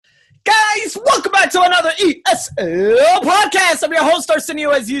guys? Welcome back to another ESL podcast. I'm your host,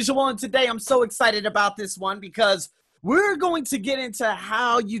 Arsenio, as usual, and today I'm so excited about this one because we're going to get into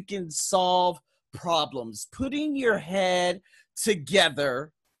how you can solve problems, putting your head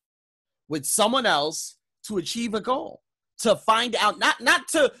together with someone else to achieve a goal, to find out, not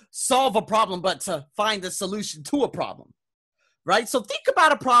to solve a problem, but to find a solution to a problem, right? So think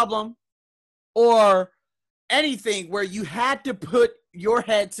about a problem or anything where you had to put your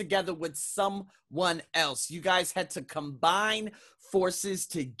head together with someone else. You guys had to combine forces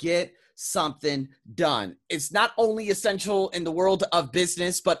to get something done. It's not only essential in the world of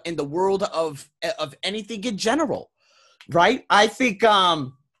business, but in the world of anything in general, right? I think,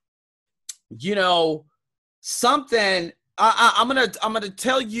 something, I'm gonna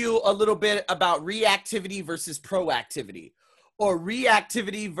tell you a little bit about reactivity versus proactivity, or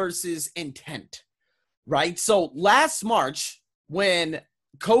reactivity versus intent. Right? So last March, when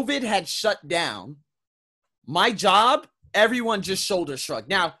COVID had shut down, my job, everyone just shoulder shrugged.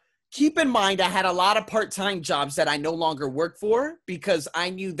 Now, keep in mind, I had a lot of part-time jobs that I no longer work for because I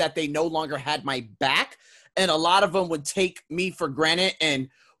knew that they no longer had my back. And a lot of them would take me for granted and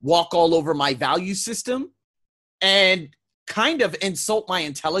walk all over my value system and kind of insult my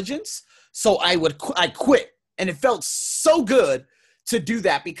intelligence. So I quit. And it felt so good to do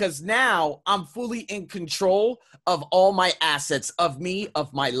that because now I'm fully in control of all my assets, of me,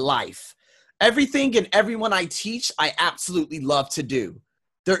 of my life. Everything and everyone I teach, I absolutely love to do.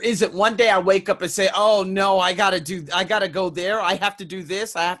 There isn't one day I wake up and say, oh no, I gotta go there. I have to do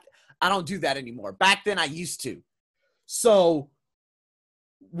this. I don't do that anymore. Back then I used to. So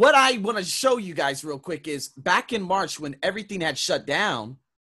what I want to show you guys real quick is back in March when everything had shut down,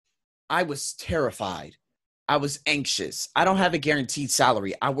 I was terrified. I was anxious. I don't have a guaranteed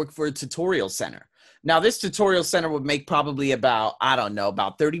salary. I work for a tutorial center. Now, this tutorial center would make probably about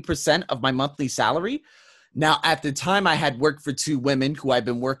 30% of my monthly salary. Now, at the time, I had worked for two women who I've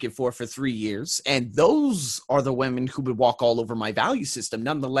been working for 3 years. And those are the women who would walk all over my value system.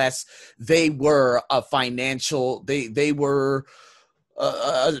 Nonetheless, they were a financial, they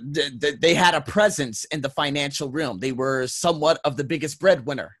had a presence in the financial realm. They were somewhat of the biggest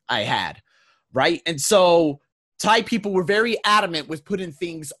breadwinner I had. Right. And so Thai people were very adamant with putting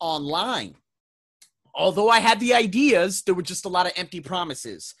things online. Although I had the ideas, there were just a lot of empty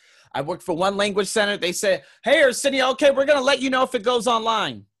promises. I worked for one language center. They said, hey, Arsenio, okay, we're going to let you know if it goes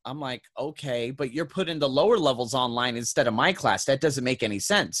online. I'm like, okay, but you're putting the lower levels online instead of my class. That doesn't make any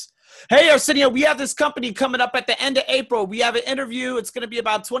sense. Hey, Arsenio, we have this company coming up at the end of April. We have an interview. It's going to be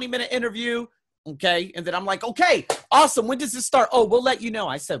about a 20-minute interview. Okay. And then I'm like, okay, awesome. When does this start? Oh, we'll let you know.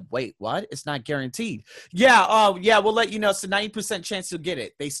 I said, wait, what? It's not guaranteed. Yeah. We'll let you know. It's a 90% chance you'll get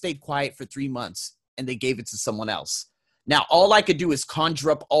it. They stayed quiet for 3 months and they gave it to someone else. Now, all I could do is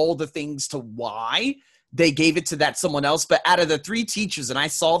conjure up all the things to why they gave it to that someone else. But out of the 3 teachers, and I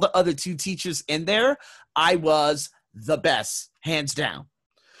saw the other 2 teachers in there, I was the best, hands down.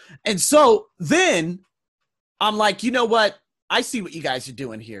 And so then I'm like, you know what? I see what you guys are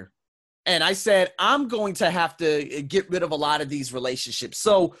doing here. And I said, I'm going to have to get rid of a lot of these relationships.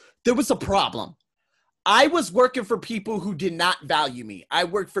 So there was a problem. I was working for people who did not value me. I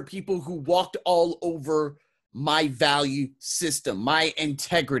worked for people who walked all over my value system, my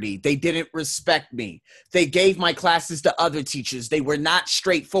integrity. They didn't respect me. They gave my classes to other teachers. They were not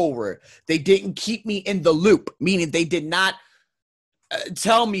straightforward. They didn't keep me in the loop, meaning they did not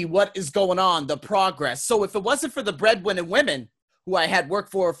tell me what is going on, the progress. So if it wasn't for the breadwinner women who I had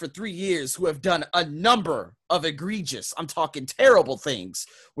worked for 3 years, who have done a number of egregious, I'm talking terrible things.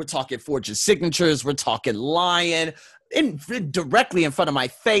 We're talking forging signatures. We're talking lying directly in front of my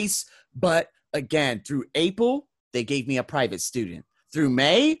face. But again, through April, they gave me a private student. Through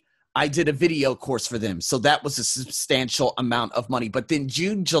May, I did a video course for them. So that was a substantial amount of money. But then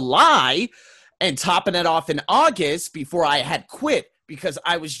June, July, and topping it off in August before I had quit, because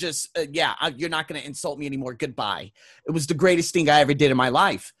I was just, you're not going to insult me anymore. Goodbye. It was the greatest thing I ever did in my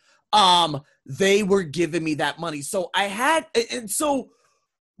life. They were giving me that money. So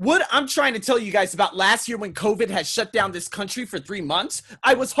what I'm trying to tell you guys about last year when COVID had shut down this country for 3 months,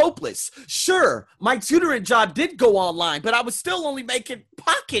 I was hopeless. Sure, my tutoring job did go online, but I was still only making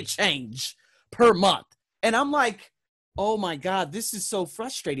pocket change per month. And I'm like, oh my God, this is so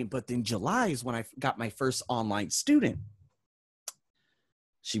frustrating. But then July is when I got my first online student.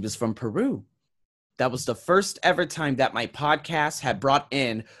 She was from Peru. That was the first ever time that my podcast had brought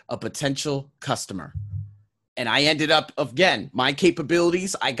in a potential customer. And I ended up, again, my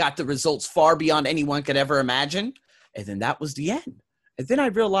capabilities, I got the results far beyond anyone could ever imagine. And then that was the end. And then I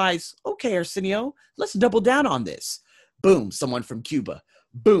realized, okay, Arsenio, let's double down on this. Boom, someone from Cuba.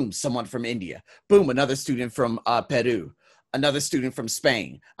 Boom, someone from India. Boom, another student from Peru. Another student from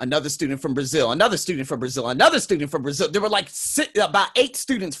Spain, another student from Brazil, another student from Brazil, another student from Brazil. There were like about 8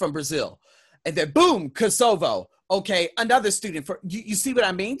 students from Brazil. And then boom, Kosovo. Okay, another student. You see what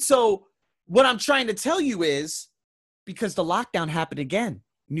I mean? So what I'm trying to tell you is, because the lockdown happened again,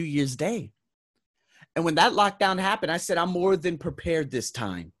 New Year's Day. And when that lockdown happened, I said, I'm more than prepared this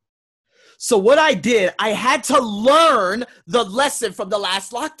time. So what I did, I had to learn the lesson from the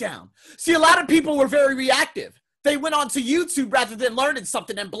last lockdown. See, a lot of people were very reactive. They went onto YouTube rather than learning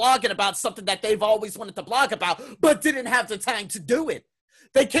something and blogging about something that they've always wanted to blog about, but didn't have the time to do it.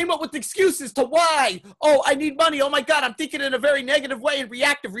 They came up with excuses to why. Oh, I need money. Oh my God, I'm thinking in a very negative way and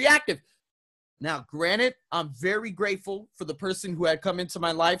reactive. Now, granted, I'm very grateful for the person who had come into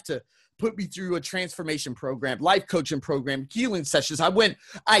my life to put me through a transformation program, life coaching program, healing sessions.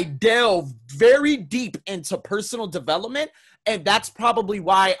 I delved very deep into personal development. And that's probably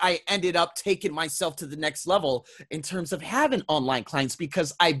why I ended up taking myself to the next level in terms of having online clients,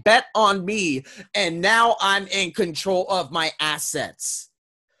 because I bet on me and now I'm in control of my assets.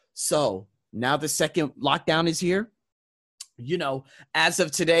 So now the second lockdown is here. You know, as of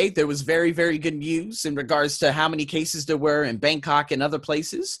today, there was very, very good news in regards to how many cases there were in Bangkok and other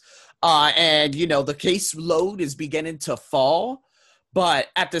places. And, you know, the case load is beginning to fall. But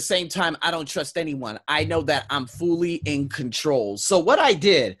at the same time, I don't trust anyone. I know that I'm fully in control. So what I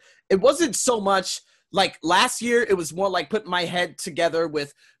did, it wasn't so much like last year. It was more like putting my head together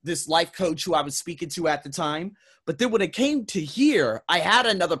with this life coach who I was speaking to at the time. But then when it came to here, I had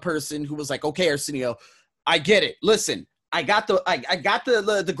another person who was like, okay, Arsenio, I get it. Listen, I got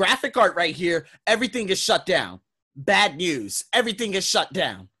the graphic art right here. Everything is shut down. Bad news. Everything is shut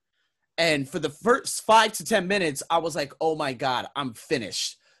down. And for the first 5 to 10 minutes, I was like, oh my God, I'm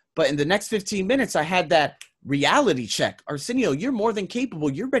finished. But in the next 15 minutes, I had that reality check. Arsenio, you're more than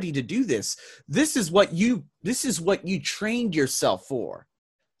capable. You're ready to do this. This is what you trained yourself for.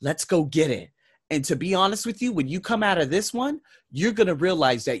 Let's go get it. And to be honest with you, when you come out of this one, you're going to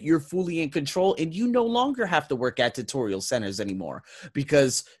realize that you're fully in control and you no longer have to work at tutorial centers anymore,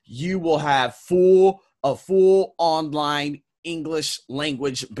 because you will have a full online English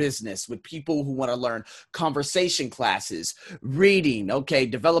language business with people who want to learn conversation classes, reading, okay,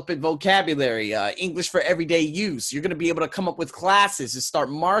 developing vocabulary, English for everyday use. You're going to be able to come up with classes and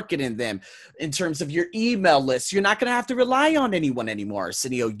start marketing them in terms of your email list. You're not going to have to rely on anyone anymore,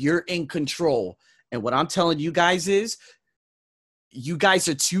 Arsenio. You're in control. And what I'm telling you guys is, you guys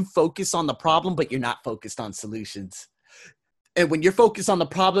are too focused on the problem, but you're not focused on solutions. And when you're focused on the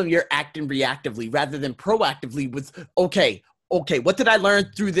problem, you're acting reactively rather than proactively with, okay, what did I learn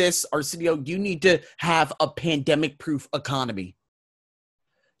through this? Arsenio, you need to have a pandemic-proof economy.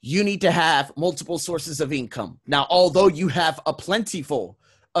 You need to have multiple sources of income. Now, although you have a plentiful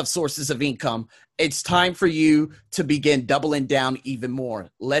of sources of income, it's time for you to begin doubling down even more.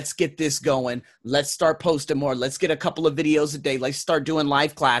 Let's get this going. Let's start posting more. Let's get a couple of videos a day. Let's start doing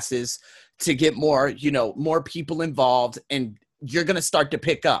live classes to get more people involved, and you're going to start to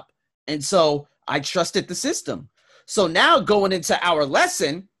pick up. And so I trusted the system. So now going into our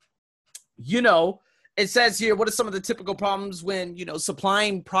lesson, it says here, what are some of the typical problems when,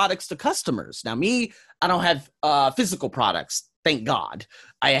 supplying products to customers? Now me, I don't have physical products. Thank God.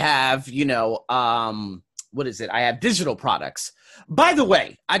 I have, I have digital products. By the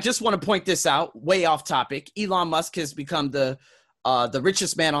way, I just want to point this out, way off topic. Elon Musk has become the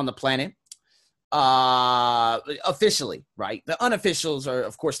richest man on the planet. Officially, right? The unofficials are,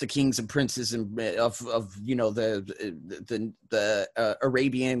 of course, the kings and princes and of the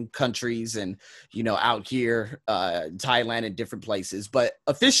Arabian countries and out here, Thailand and different places. But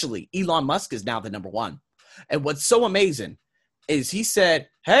officially, Elon Musk is now the number one. And what's so amazing is he said,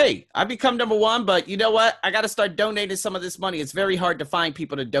 "Hey, I've become number one, but you know what? I got to start donating some of this money. It's very hard to find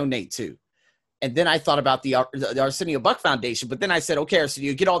people to donate to." And then I thought about the Arsenio Buck Foundation. But then I said, okay,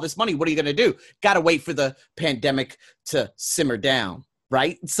 Arsenio, you get all this money. What are you going to do? Got to wait for the pandemic to simmer down,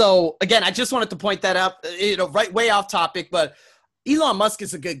 right? So, again, I just wanted to point that out, right way off topic. But Elon Musk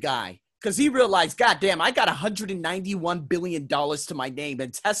is a good guy because he realized, God damn, I got $191 billion to my name.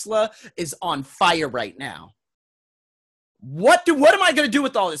 And Tesla is on fire right now. What am I going to do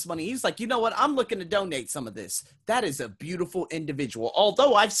with all this money? He's like, you know what? I'm looking to donate some of this. That is a beautiful individual.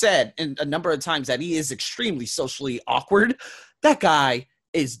 Although I've said a number of times that he is extremely socially awkward, that guy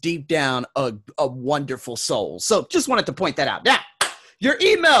is deep down a wonderful soul. So just wanted to point that out. Now, Your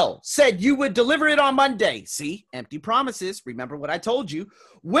email said you would deliver it on Monday. See, empty promises. Remember what I told you.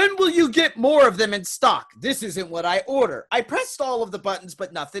 When will you get more of them in stock? This isn't what I order. I pressed all of the buttons,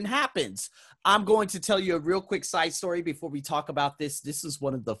 but nothing happens. I'm going to tell you a real quick side story before we talk about this. This is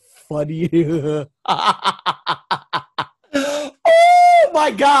one of the funniest. Oh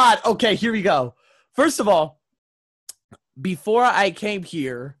my God. Okay, here we go. First of all, before I came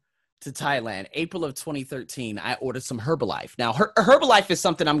here to Thailand, April of 2013, I ordered some Herbalife. Now, Herbalife is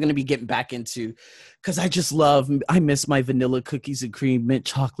something I'm going to be getting back into because I miss my vanilla cookies and cream mint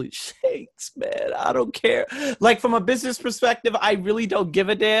chocolate shakes, man. I don't care. Like, from a business perspective, I really don't give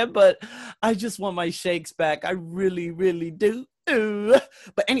a damn, but I just want my shakes back. I really, really do.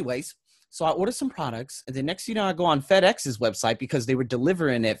 But anyways, so I ordered some products, and the next thing you know, I go on FedEx's website because they were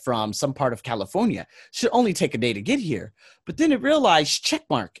delivering it from some part of California. Should only take a day to get here. But then it realized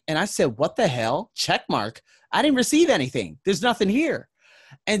checkmark. And I said, what the hell? Checkmark? I didn't receive anything. There's nothing here.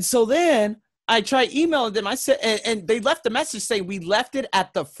 And so then I tried emailing them. I said, and they left a message saying, we left it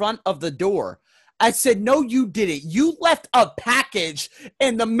at the front of the door. I said, no, you didn't. You left a package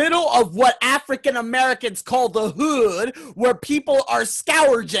in the middle of what African Americans call the hood, where people are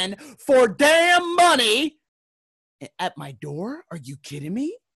scourging for damn money at my door. Are you kidding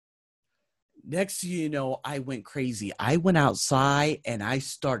me? Next thing you know, I went crazy. I went outside and I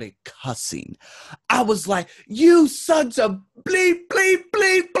started cussing. I was like, you sons of bleep, bleep,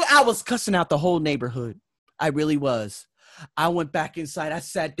 bleep, bleep. I was cussing out the whole neighborhood. I really was. I went back inside. I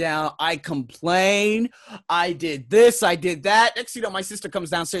sat down. I complained. I did this. I did that. Next thing you know, my sister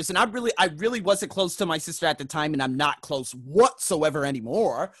comes downstairs, and I really wasn't close to my sister at the time, and I'm not close whatsoever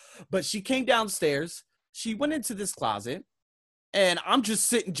anymore. But she came downstairs. She went into this closet, and I'm just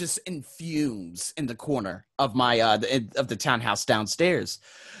sitting just in fumes in the corner of my of the townhouse downstairs.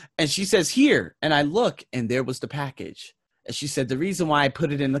 And she says, here. And I look, and there was the package. And she said, the reason why I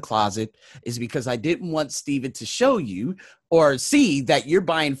put it in the closet is because I didn't want Steven to show you or see that you're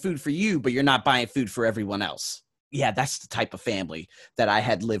buying food for you, but you're not buying food for everyone else. Yeah, that's the type of family that I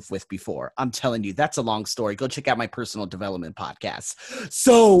had lived with before. I'm telling you, that's a long story. Go check out my personal development podcast.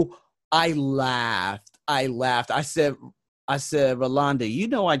 So I laughed. I said, Rolanda, you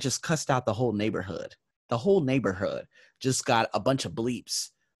know, I just cussed out the whole neighborhood. The whole neighborhood just got a bunch of bleeps.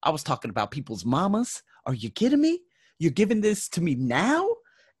 I was talking about people's mamas. Are you kidding me? You're giving this to me now?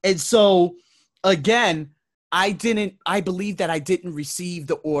 And so, again, I believe that I didn't receive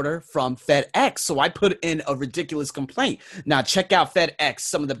the order from FedEx. So I put in a ridiculous complaint. Now, check out FedEx,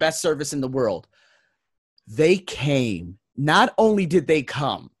 some of the best service in the world. They came. Not only did they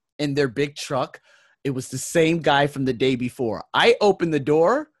come in their big truck, it was the same guy from the day before. I opened the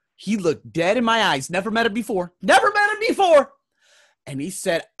door. He looked dead in my eyes. Never met him before. And he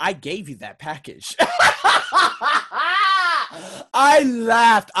said, I gave you that package. I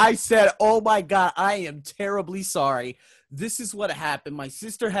laughed. I said, oh my God, I am terribly sorry. This is what happened. My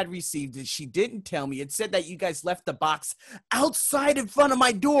sister had received it. She didn't tell me. It said that you guys left the box outside in front of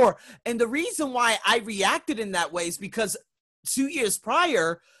my door. And the reason why I reacted in that way is because 2 years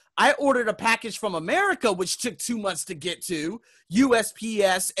prior, I ordered a package from America, which took 2 months to get to,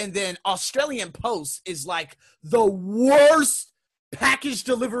 USPS, and then Australian Post is like the worst package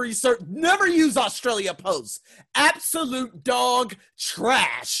delivery service. Never use Australia Post. Absolute dog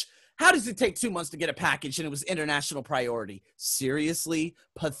trash. How does it take 2 months to get a package and it was international priority? Seriously?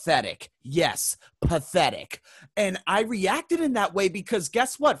 Pathetic. Yes, pathetic. And I reacted in that way because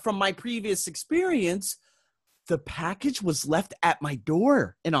guess what? From my previous experience, the package was left at my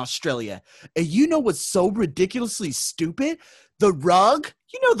door in Australia. And you know what's so ridiculously stupid? The rug,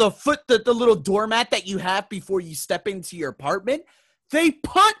 you know, the little doormat that you have before you step into your apartment? They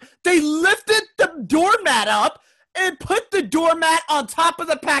lifted the doormat up and put the doormat on top of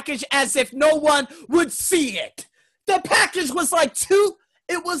the package as if no one would see it. The package was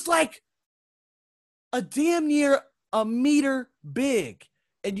like a damn near a meter big.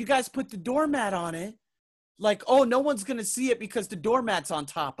 And you guys put the doormat on it like, oh, no one's going to see it because the doormat's on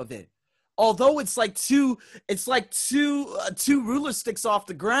top of it. Although it's like two ruler sticks off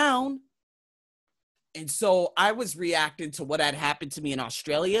the ground. And so I was reacting to what had happened to me in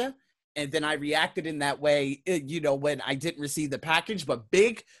Australia. And then I reacted in that way, you know, when I didn't receive the package. But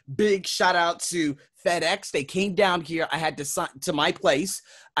big shout out to FedEx. They came down here. I had to sign to my place.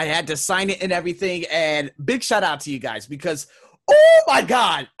 I had to sign it and everything. And big shout out to you guys because, oh my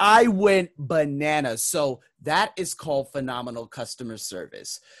God, I went bananas. So that is called phenomenal customer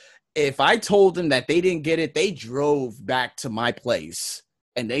service. If I told them that they didn't get it, they drove back to my place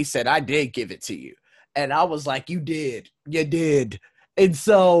and they said, I did give it to you. And I was like, you did. And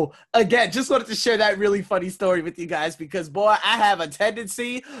so, again, just wanted to share that really funny story with you guys because, boy, I have a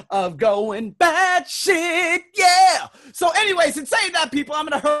tendency of going bad shit. Yeah. So, anyways, in saying that, people, I'm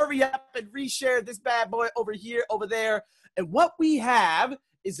going to hurry up and reshare this bad boy over here, over there. And what we have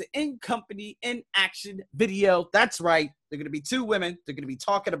is an in-company, in-action video. That's right. They're going to be two women. They're going to be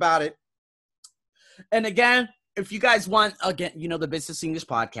talking about it. And again, if you guys want, again, you know, the Business English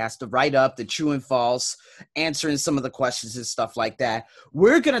podcast, the write-up, the true and false, answering some of the questions and stuff like that,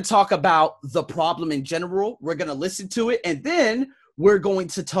 we're going to talk about the problem in general. We're going to listen to it. And then we're going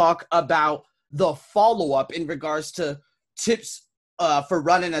to talk about the follow-up in regards to tips for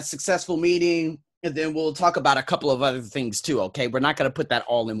running a successful meeting. And then we'll talk about a couple of other things too, okay? We're not going to put that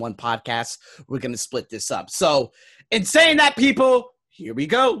all in one podcast. We're going to split this up. So in saying that, people, here we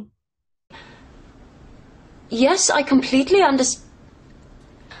go. Yes, I completely understand.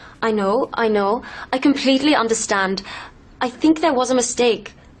 I know. I completely understand. I think there was a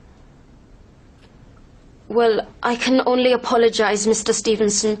mistake. Well, I can only apologize, Mr.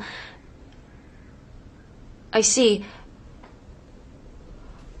 Stevenson. I see.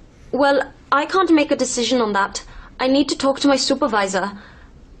 Well, I can't make a decision on that. I need to talk to my supervisor.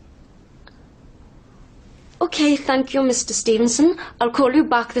 Okay, thank you, Mr. Stevenson. I'll call you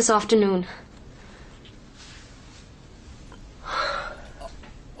back this afternoon.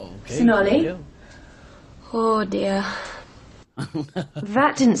 Sonali? Oh, dear.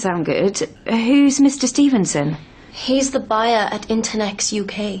 That didn't sound good. Who's Mr. Stevenson? He's the buyer at Internex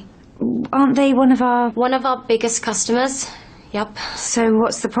UK. Aren't they one of our... One of our biggest customers. Yep. So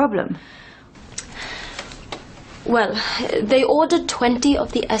what's the problem? Well, they ordered 20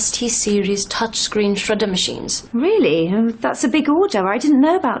 of the ST series touchscreen shredder machines. Really? That's a big order. I didn't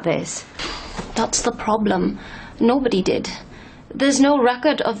know about this. That's the problem. Nobody did. There's no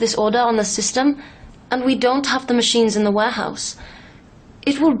record of this order on the system, and we don't have the machines in the warehouse.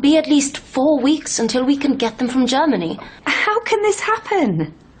 It will be at least 4 weeks until we can get them from Germany. How can this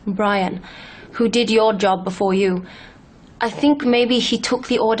happen? Brian, who did your job before you, I think maybe he took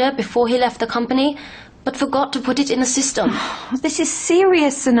the order before he left the company, but forgot to put it in the system. This is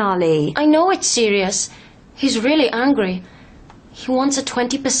serious, Sonali. I know it's serious. He's really angry. He wants a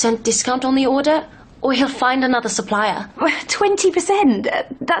 20% discount on the order, or he'll find another supplier.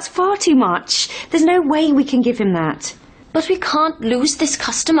 20%? That's far too much. There's no way we can give him that. But we can't lose this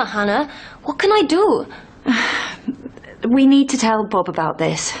customer, Hannah. What can I do? We need to tell Bob about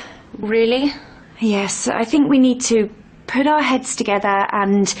this. Really? Yes, I think we need to put our heads together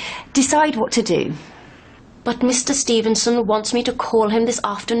and decide what to do. But Mr. Stevenson wants me to call him this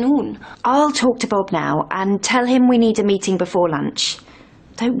afternoon. I'll talk to Bob now and tell him we need a meeting before lunch.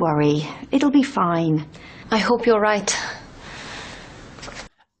 Don't worry, it'll be fine. I hope you're right.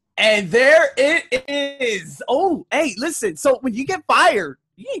 And there it is. Oh, hey, listen. So when you get fired,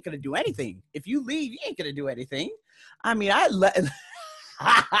 you ain't going to do anything. If you leave, you ain't going to do anything. I mean,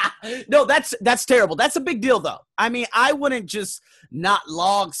 no, that's terrible. That's a big deal, though. I mean, I wouldn't just not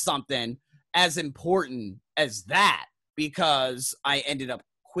log something as important as that because I ended up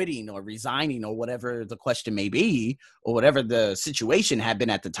quitting or resigning or whatever the question may be or whatever the situation had been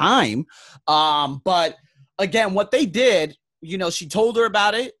at the time. But again, what they did, you know, she told her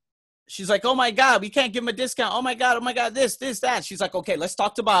about it. She's like, oh my God, we can't give him a discount. Oh my God, this, that. She's like, okay, let's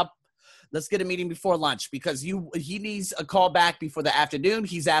talk to Bob. Let's get a meeting before lunch because he needs a call back before the afternoon.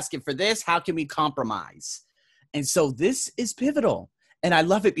 He's asking for this. How can we compromise? And so this is pivotal. And I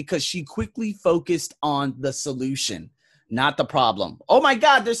love it because she quickly focused on the solution, not the problem. Oh my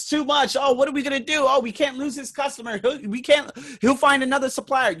God, there's too much. Oh, what are we going to do? Oh, we can't lose this customer. He'll find another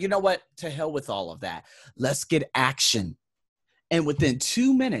supplier. You know what? To hell with all of that. Let's get action. And within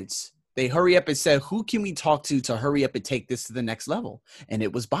 2 minutes, they hurry up and said, who can we talk to hurry up and take this to the next level? And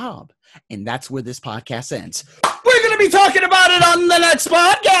it was Bob. And that's where this podcast ends. We're going to be talking about it on the next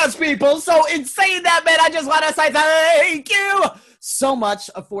podcast, people. So in saying that, man, I just want to say thank you so much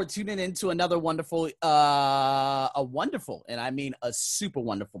for tuning in to another wonderful, and I mean a super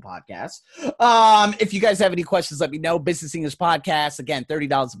wonderful podcast. If you guys have any questions, let me know. Business English Podcast, again,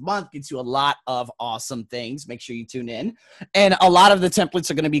 $30 a month gets you a lot of awesome things. Make sure you tune in. And a lot of the templates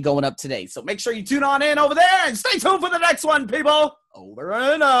are going to be going up today. So make sure you tune on in over there and stay tuned for the next one, people. Over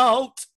and out.